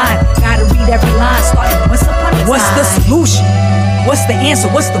the grind. Gotta read every line, starting once upon a time. What's the solution? What's the answer?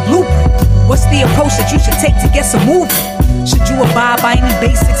 What's the blueprint? What's the approach that you should take to get some movement? Should you abide by any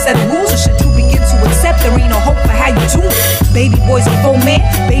basic set of rules, or should you begin to accept there ain't no hope for how you do it? Baby boys are full men,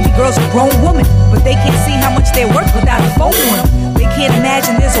 baby girls are grown women, but they can't see how much they're worth without a phone on them. They can't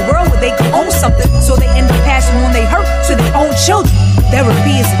imagine there's a world where they can own something, so they end up passing on they hurt to their own children.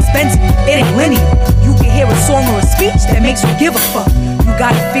 Therapy is expensive, it ain't linear. You can hear a song or a speech that makes you give a fuck. You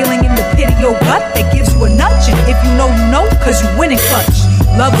got a feeling in the pit of your gut that gives you a nudge, and if you know, cause you win in clutch.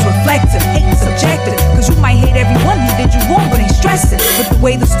 Love's reflective, hate's subjective, cause you might hate everyone who did you wrong but ain't stressing. But the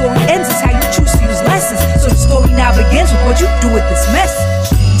way the story ends is how you choose to use lessons. So the story now begins with what you do with this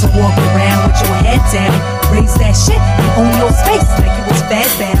message. To walk around with your head down, raise that shit and own your space like you was bad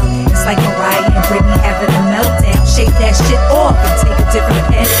bound. It's like Mariah and Britney having a meltdown. Shake that shit off and take a different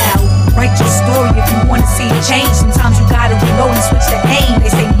pen out. Write your story if you wanna see it change. Sometimes you gotta reload and switch to aim. They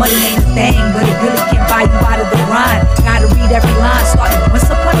say money ain't a thing, but it really can't buy you out of the grind. Gotta read every line, starting once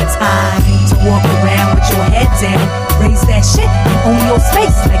upon a time. To walk around with your head down, raise that shit and own your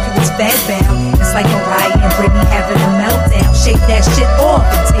space like you was bad bound. It's like Mariah and Britney having a meltdown. Shake that shit off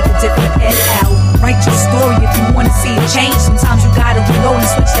and take a different pen out. Write your story if you wanna see it change. Sometimes you gotta reload and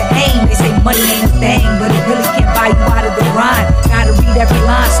switch to aim. They say money ain't a thing, but it really can't buy you out of the grind. Gotta read every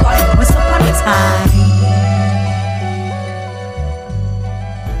line, starting once upon a time.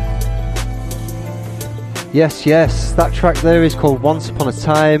 Yes, that track there is called Once Upon a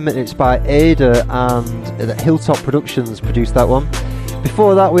Time, and it's by Ada, and Hilltop Productions produced that one.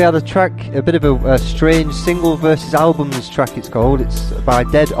 Before that we had a track, a bit of a strange single versus albums track it's called. It's by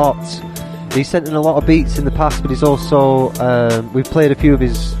Dead Ott. He's sent in a lot of beats in the past, but he's also, we've played a few of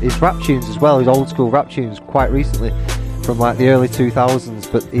his rap tunes as well, his old school rap tunes quite recently, from like the early 2000s,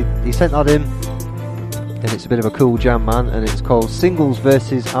 but he sent that in, and it's a bit of a cool jam, man, and it's called Singles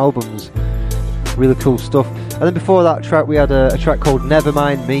versus Albums. Really cool stuff. And then before that track we had a track called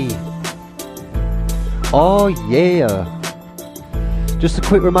Nevermind Me. Oh yeah. Just a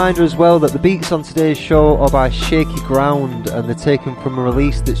quick reminder as well that the beats on today's show are by Shaky Ground, and they're taken from a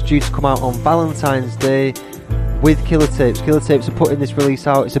release that's due to come out on Valentine's Day with Killer Tapes. Killer Tapes are putting this release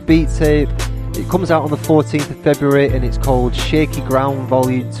out. It's a beat tape. It comes out on the 14th of February and it's called Shaky Ground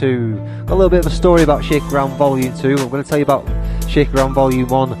Volume 2. Got a little bit of a story about Shaky Ground Volume 2. I'm going to tell you about Shaky Ground Volume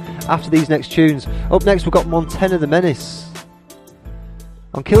 1 after these next tunes. Up next we've got Montana the Menace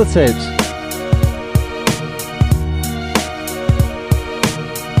on Killer Tapes.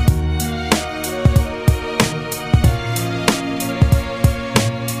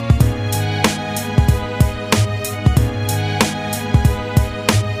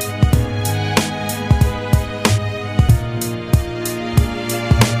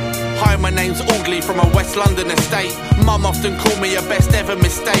 name's Audley from a West London estate. Mum often called me her best ever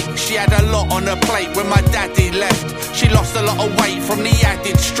mistake. She had a lot on her plate when my daddy left. She lost a lot of weight from the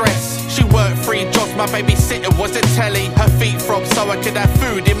added stress. She worked 3 jobs, my babysitter was a telly. Her feet throbbed so I could have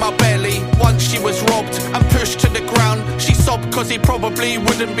food in my belly. Once she was robbed and pushed to the ground. She sobbed cause he probably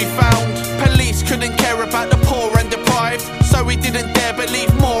wouldn't be found. Police couldn't care about the poor and deprived, so we didn't dare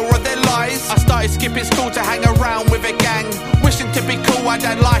believe more of their lies. I started skipping school to hang around with a gang, wishing to be cool, I'd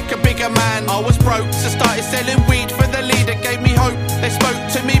had like a bigger man. I was broke, so started selling weed for the leader, gave me hope. They spoke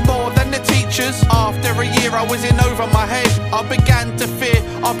to me more than the teachers. After a year I was in over my head. I began to fear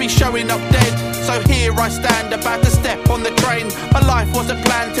I'll be showing up dead. So here I stand, about to step on the train. My life wasn't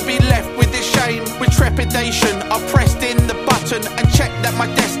planned to be left with this shame. With trepidation, I pressed in the button and checked that my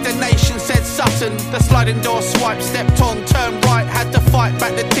destination said Sutton. The sliding door swipe, stepped on, turned right. Had to fight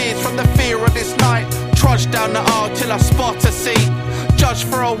back the tears from the fear of this night. Trudged down the aisle till I spot a seat. Judged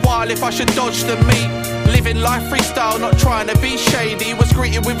for a while if I should dodge the meat. Living life freestyle, not trying to be shady. Was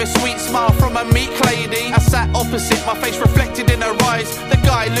greeted with a sweet smile from a meek lady. I sat opposite, my face reflected in her eyes. The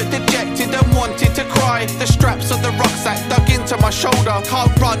guy looked dejected and wanted to cry. The straps of the rucksack dug into my shoulder.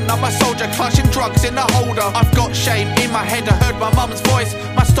 Can't run, I'm a soldier clutching drugs in a holder. I've got shame in my head, I heard my mum's voice.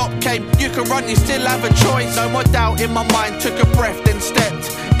 My stop came, you can run, you still have a choice. No more doubt in my mind, took a breath, then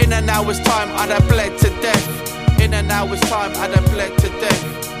stepped. In an hour's time, I'd have bled to death. In an hour's time, I'd have bled to death.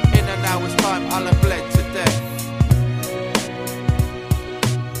 In an hour's time, I'll have bled to death.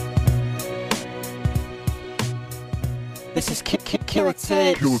 This is Killer Tapes. Killer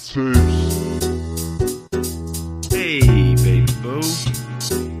Tapes. Hey, baby boo.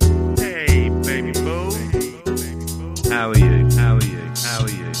 Hey, baby boo. How are you? How are you? How are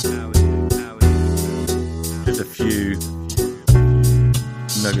you? How are you? How are you? Just a few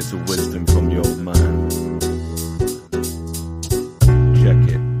nuggets of wisdom from the old man.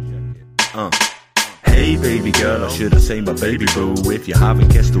 Check it. Hey baby girl, or should I say my baby boo? If you haven't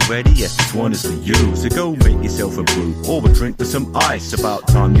guessed already, yes, this one is for you. So go make yourself a brew, or a drink with some ice. About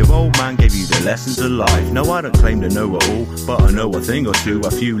time your old man gave you the lessons of life. No, I don't claim to know it all, but I know a thing or two. A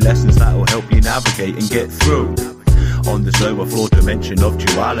few lessons that'll help you navigate and get through. On this lower floor dimension of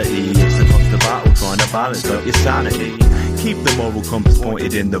duality, it's a constant battle trying to balance out your sanity. Keep the moral compass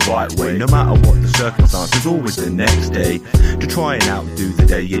pointed in the right way. No matter what the circumstances, always the next day. To try and outdo the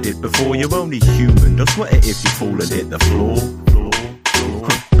day you did before. You're only human, don't sweat it if you fall and hit the floor.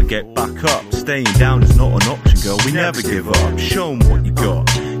 But get back up, staying down is not an option, girl. We never give up, show 'em what you got.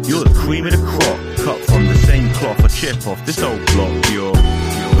 You're the cream of the crop, cut from the same cloth. A chip off this old block. You're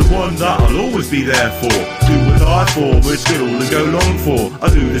the one that I'll always be there for. Do or die for, risk it all and go long for. I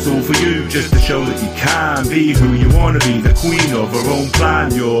do this all for you, just to show that you can be who you wanna be, the queen of her own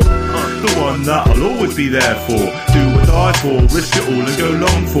plan. You're the one that I'll always be there for. Do or die for, risk it all and go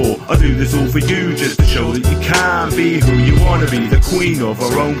long for. I do this all for you, just to show that you can be who you wanna be, the queen of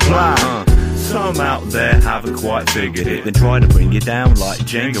her own plan. Some out there haven't quite figured it, then try to bring you down like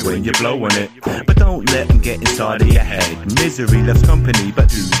Jenga when you're blowing it. But don't let them get inside of your head. Misery loves company, but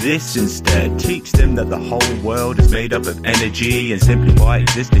do this instead. Teach them that the whole world is made up of energy, and simply by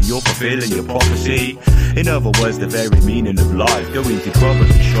existing you're fulfilling your prophecy. In other words, the very meaning of life. Going through trouble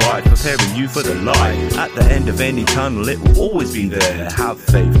and strife, preparing you for the light. At the end of any tunnel it will always be there. Have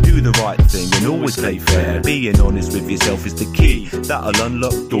faith, do the right thing and always play fair. Being honest with yourself is the key, that'll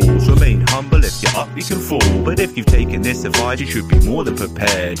unlock doors. Remain humble, if you're up you can fall. But if you've taken this advice you should be more than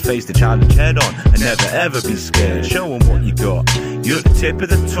prepared. Face the challenge head on and never ever be scared. Show 'em what you got, you're the tip of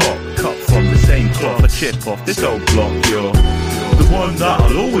the top. Cut from the same cloth, a chip off this old block. You're the one that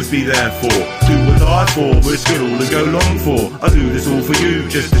I'll always be there for. Do or die for, risk it all and go long for. I do this all for you,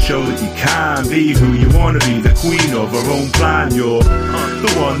 just to show that you can be who you wanna be, the queen of her own plan. You're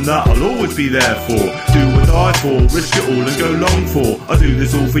the one that I'll always be there for. Do or die for, risk it all and go long for. I do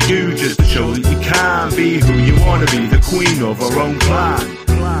this all for you, just to show that you can be who you wanna be, the queen of her own plan.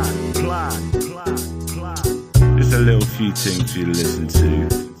 Just a little few things for you to listen to,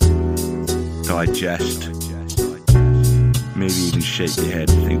 digest, maybe even shake your head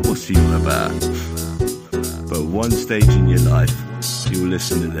and think, what's he on about? But one stage in your life, you'll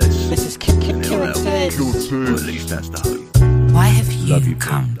listen to this. This is Killer Tapes. Or at least that's the hope. Why have you, Love you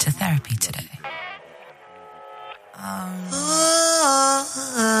come to therapy today?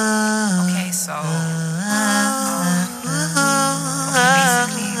 Okay, so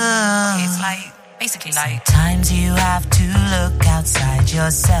basically like sometimes you have to look outside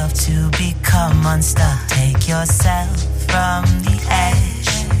yourself to become unstuck. Take yourself from the edge,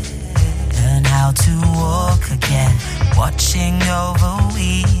 learn how to walk again. Watching over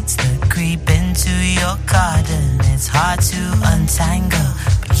weeds that creep into your garden. It's hard to untangle,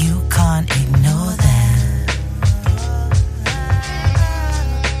 but you can't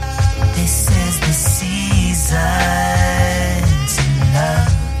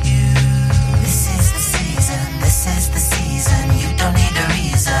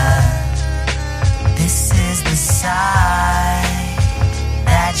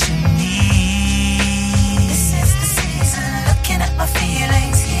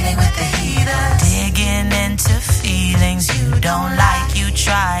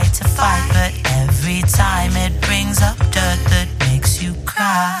fight, but every time it brings up dirt that makes you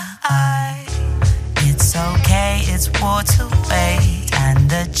cry. It's okay, it's water weight and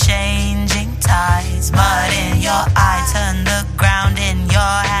the changing tides. Mud in your eye, turn the ground in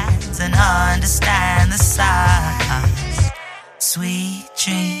your hands and understand the signs. Sweet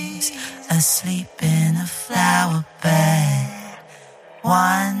dreams, asleep in a flower bed.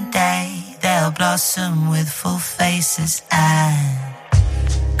 One day they'll blossom with full faces and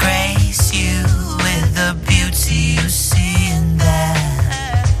grace you with the beauty you see in them.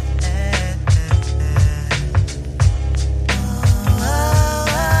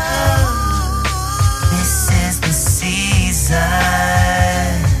 This is the season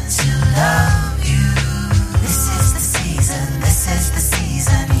to love you. This is the season, this is the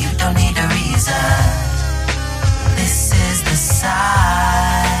season. You don't need a reason. This is the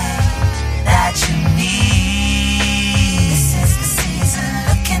sign that you need. This is the season,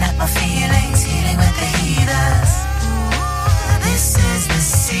 looking at my feelings, healing with the healers. This is the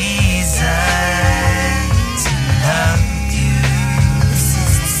season to love you. This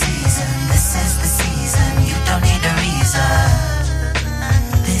is the season, this is the season. You don't need a reason.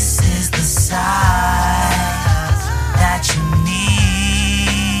 This is the sign that you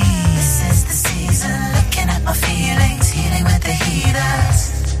need. This is the season, looking at my feelings, healing with the healers.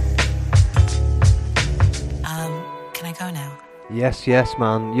 Can I go now? Yes,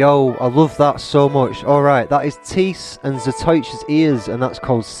 man. Yo, I love that so much. Alright, that is Tease and Zatoich's Ears, and that's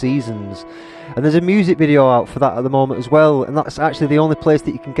called Seasons. And there's a music video out for that at the moment as well, and that's actually the only place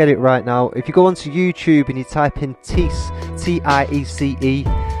that you can get it right now. If you go onto YouTube and you type in Tease, T-I-E-C-E,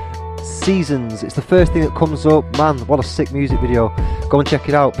 Seasons, it's the first thing that comes up. Man, what a sick music video. Go and check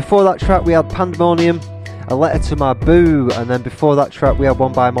it out. Before that track we had Pandemonium, A Letter to My Boo, and then before that track we had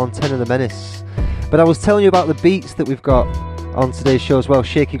one by Montana the Menace. But I was telling you about the beats that we've got on today's show as well.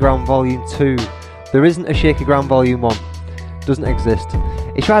 Shaky Ground Volume 2. There isn't a Shaky Ground Volume 1. Doesn't exist.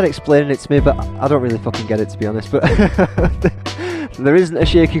 He tried explaining it to me, but I don't really fucking get it, to be honest. But there isn't a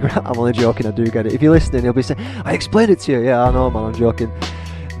Shaky Ground... I'm only joking, I do get it. If you're listening, you'll be saying, I explained it to you. Yeah, I know, man, I'm joking.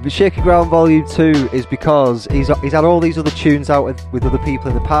 But Shaky Ground Volume 2 is because he's had all these other tunes out with other people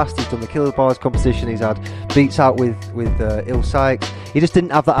in the past. He's done the Killer Boys competition, he's had beats out with Ill Sykes. He just didn't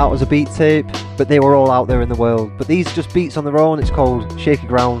have that out as a beat tape, but they were all out there in the world. But these are just beats on their own. It's called Shaky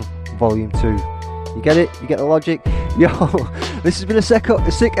Ground Volume 2. You get it? You get the logic? Yo, this has been a sick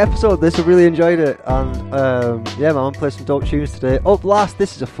episode. This, I really enjoyed it. And yeah, man, I'm playing some dope tunes today. Up last,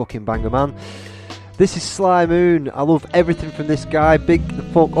 this is a fucking banger, man. This is Sly Moon. I love everything from this guy. Big the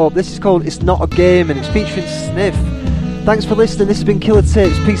fuck up. This is called It's Not a Game, and it's featuring Sniff. Thanks for listening. This has been Killer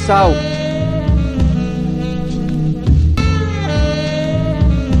Tapes. Peace out.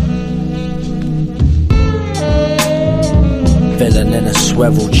 Villain in a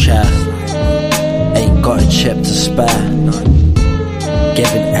swivel chair, ain't got a chip to spare.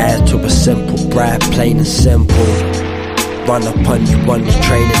 Giving air to a simple bribe, plain and simple. Run up on you on the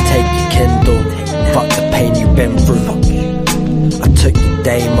train and take your Kindle. Fuck the pain you've been through. I took your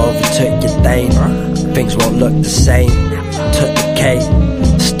dame, overtook your dame. Things won't look the same. Took the cake,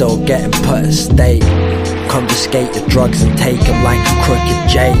 still getting put at stake. Confiscate your drugs and take them like a crooked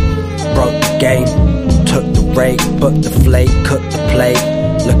J. Broke the game, took the rate, booked the flake, cooked the plate.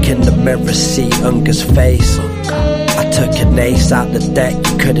 Look in the mirror, see Unga's face. I took an ace out the deck,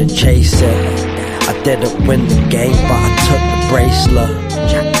 you couldn't chase it. I didn't win the game, but I took the bracelet.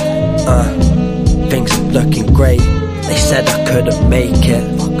 Things are looking great. They said I couldn't make it.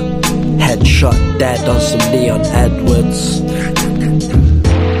 Headshot dead on some Leon Edwards. I'm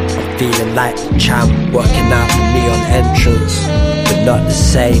feeling like the champ, working out the neon entrance. But not the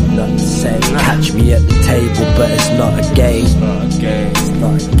same. Catch me at the table, but it's not a game. It's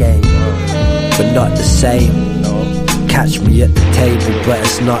not a game. But not the same. Catch me at the table, but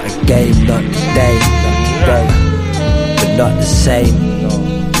it's not a game. Not today. But not the same.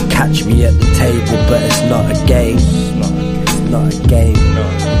 Catch me at the table, but it's not a game. It's not a game.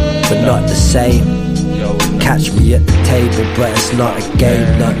 But not the same. Catch me at the table, but it's not a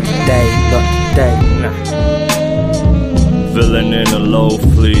game. Not today. Not today. Villain in a low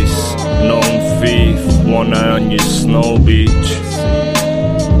fleece, known thief, one eye on your snow beach.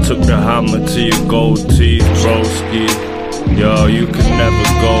 Took the hammer to your gold teeth, broski. Yo, you can never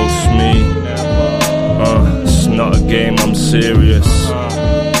ghost me. It's not a game, I'm serious.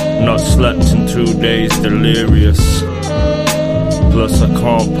 Not slept in 2 days, delirious. Plus I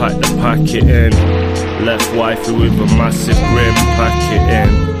can't pack the packet in. Left wifey with a massive grin, pack it in.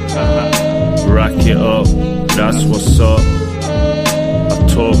 Rack it up, that's what's up. I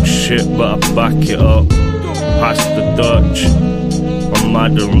talk shit but I back it up. Pass the Dutch, I'm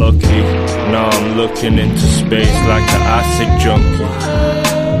mad and lucky. Now I'm looking into space like an acid junkie.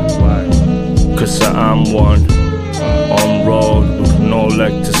 Cause I am one. On road with no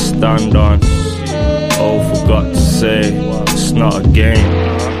leg to stand on. Oh, forgot to say, it's not a game.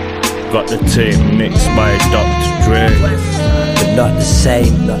 Got the tape mixed by Dr. Dre. But not the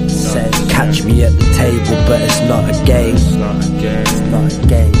same. Catch me at the table, but it's not a game. It's not a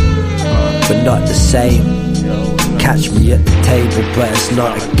game. But not the same. Catch me at the table, but it's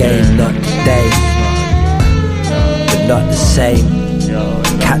not a game, not today. But not the same.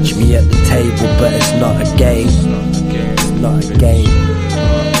 Catch me at the table, but it's not a game. It's not a game.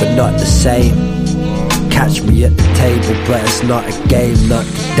 But not the same. Catch me at the table, but it's not a game, not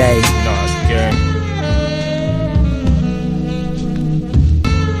today. Not a game.